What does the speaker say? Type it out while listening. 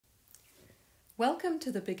Welcome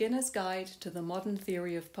to the Beginner's Guide to the Modern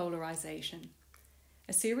Theory of Polarization,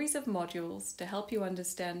 a series of modules to help you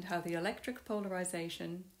understand how the electric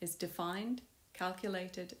polarization is defined,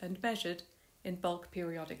 calculated, and measured in bulk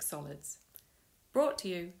periodic solids. Brought to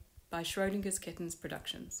you by Schrodinger's Kittens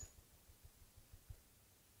Productions.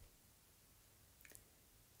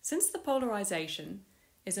 Since the polarization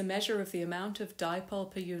is a measure of the amount of dipole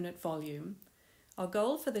per unit volume, our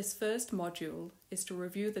goal for this first module is to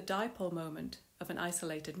review the dipole moment of an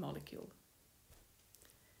isolated molecule.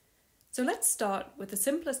 So let's start with the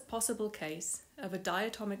simplest possible case of a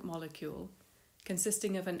diatomic molecule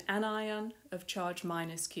consisting of an anion of charge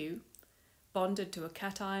minus Q bonded to a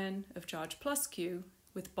cation of charge plus Q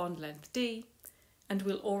with bond length d, and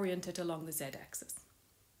we'll orient it along the z-axis.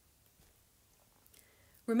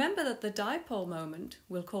 Remember that the dipole moment,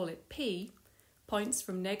 we'll call it P, points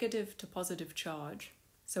from negative to positive charge,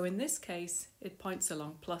 so in this case it points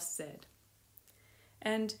along plus z.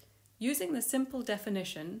 And using the simple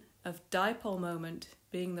definition of dipole moment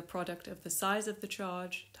being the product of the size of the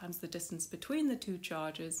charge times the distance between the two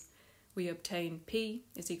charges, we obtain P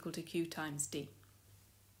is equal to Q times D.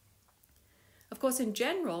 Of course, in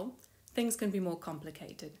general, things can be more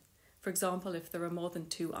complicated. For example, if there are more than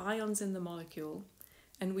two ions in the molecule,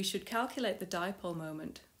 and we should calculate the dipole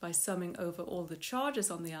moment by summing over all the charges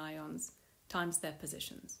on the ions times their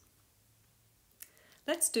positions.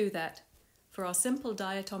 Let's do that for our simple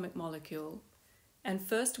diatomic molecule, and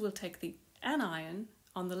first we'll take the anion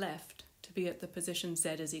on the left to be at the position z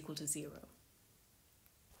is equal to 0.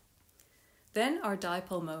 Then our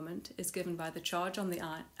dipole moment is given by the charge on the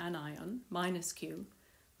anion, minus Q,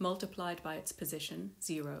 multiplied by its position,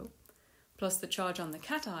 0, plus the charge on the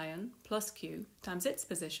cation, plus Q, times its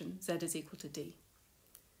position, z is equal to d,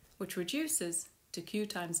 which reduces to Q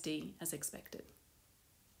times d as expected.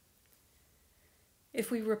 If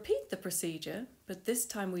we repeat the procedure, but this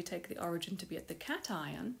time we take the origin to be at the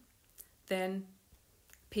cation, then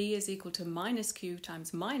P is equal to minus Q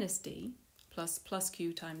times minus d plus plus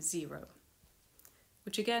Q times 0,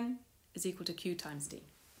 which again is equal to Q times d.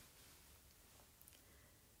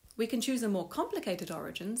 We can choose a more complicated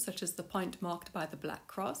origin, such as the point marked by the black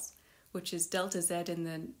cross, which is delta z in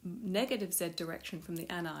the negative z direction from the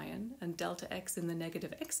anion and delta x in the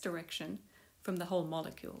negative x direction from the whole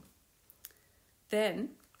molecule. Then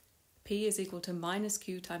P is equal to minus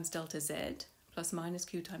Q times delta z plus minus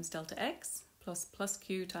Q times delta x plus plus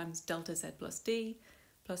Q times delta z plus d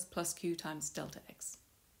plus plus Q times delta x.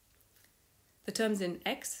 The terms in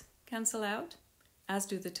x cancel out, as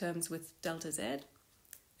do the terms with delta z,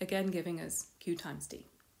 again giving us Q times d.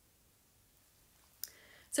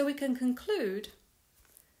 So we can conclude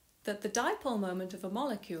that the dipole moment of a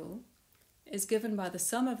molecule is given by the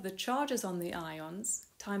sum of the charges on the ions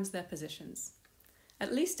times their positions,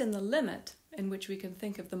 at least in the limit in which we can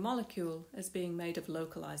think of the molecule as being made of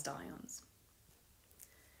localized ions.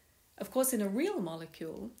 Of course, in a real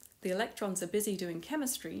molecule, the electrons are busy doing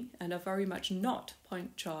chemistry and are very much not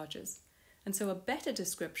point charges, and so a better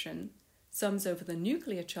description sums over the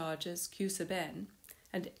nuclear charges Q sub n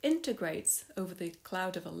and integrates over the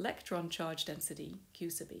cloud of electron charge density Q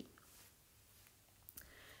sub e.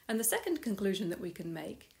 And the second conclusion that we can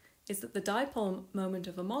make is that the dipole moment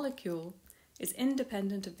of a molecule is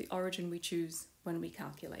independent of the origin we choose when we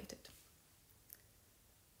calculate it.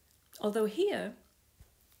 Although here,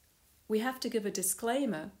 we have to give a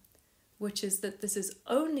disclaimer, which is that this is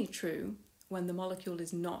only true when the molecule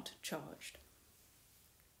is not charged.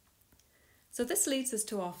 So this leads us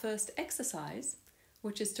to our first exercise,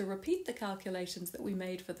 which is to repeat the calculations that we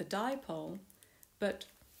made for the dipole, but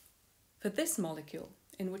for this molecule,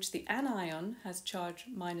 in which the anion has charge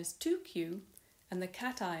minus 2Q and the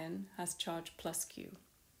cation has charge plus Q.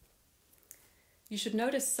 You should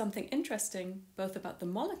notice something interesting both about the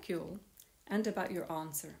molecule and about your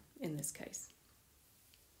answer in this case.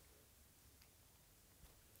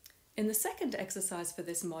 In the second exercise for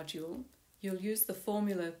this module, you'll use the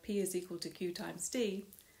formula P is equal to Q times D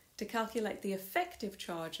to calculate the effective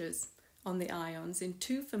charges on the ions in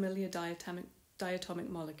two familiar diatomic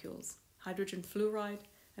molecules, hydrogen fluoride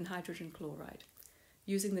and hydrogen chloride,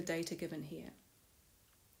 using the data given here.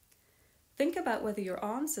 Think about whether your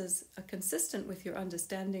answers are consistent with your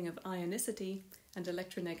understanding of ionicity and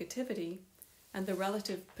electronegativity and the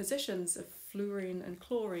relative positions of fluorine and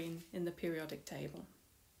chlorine in the periodic table.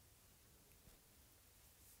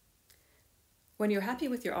 When you're happy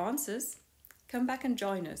with your answers, come back and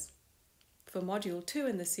join us for Module 2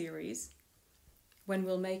 in the series, when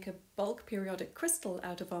we'll make a bulk periodic crystal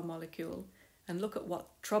out of our molecule and look at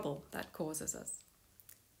what trouble that causes us.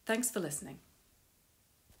 Thanks for listening.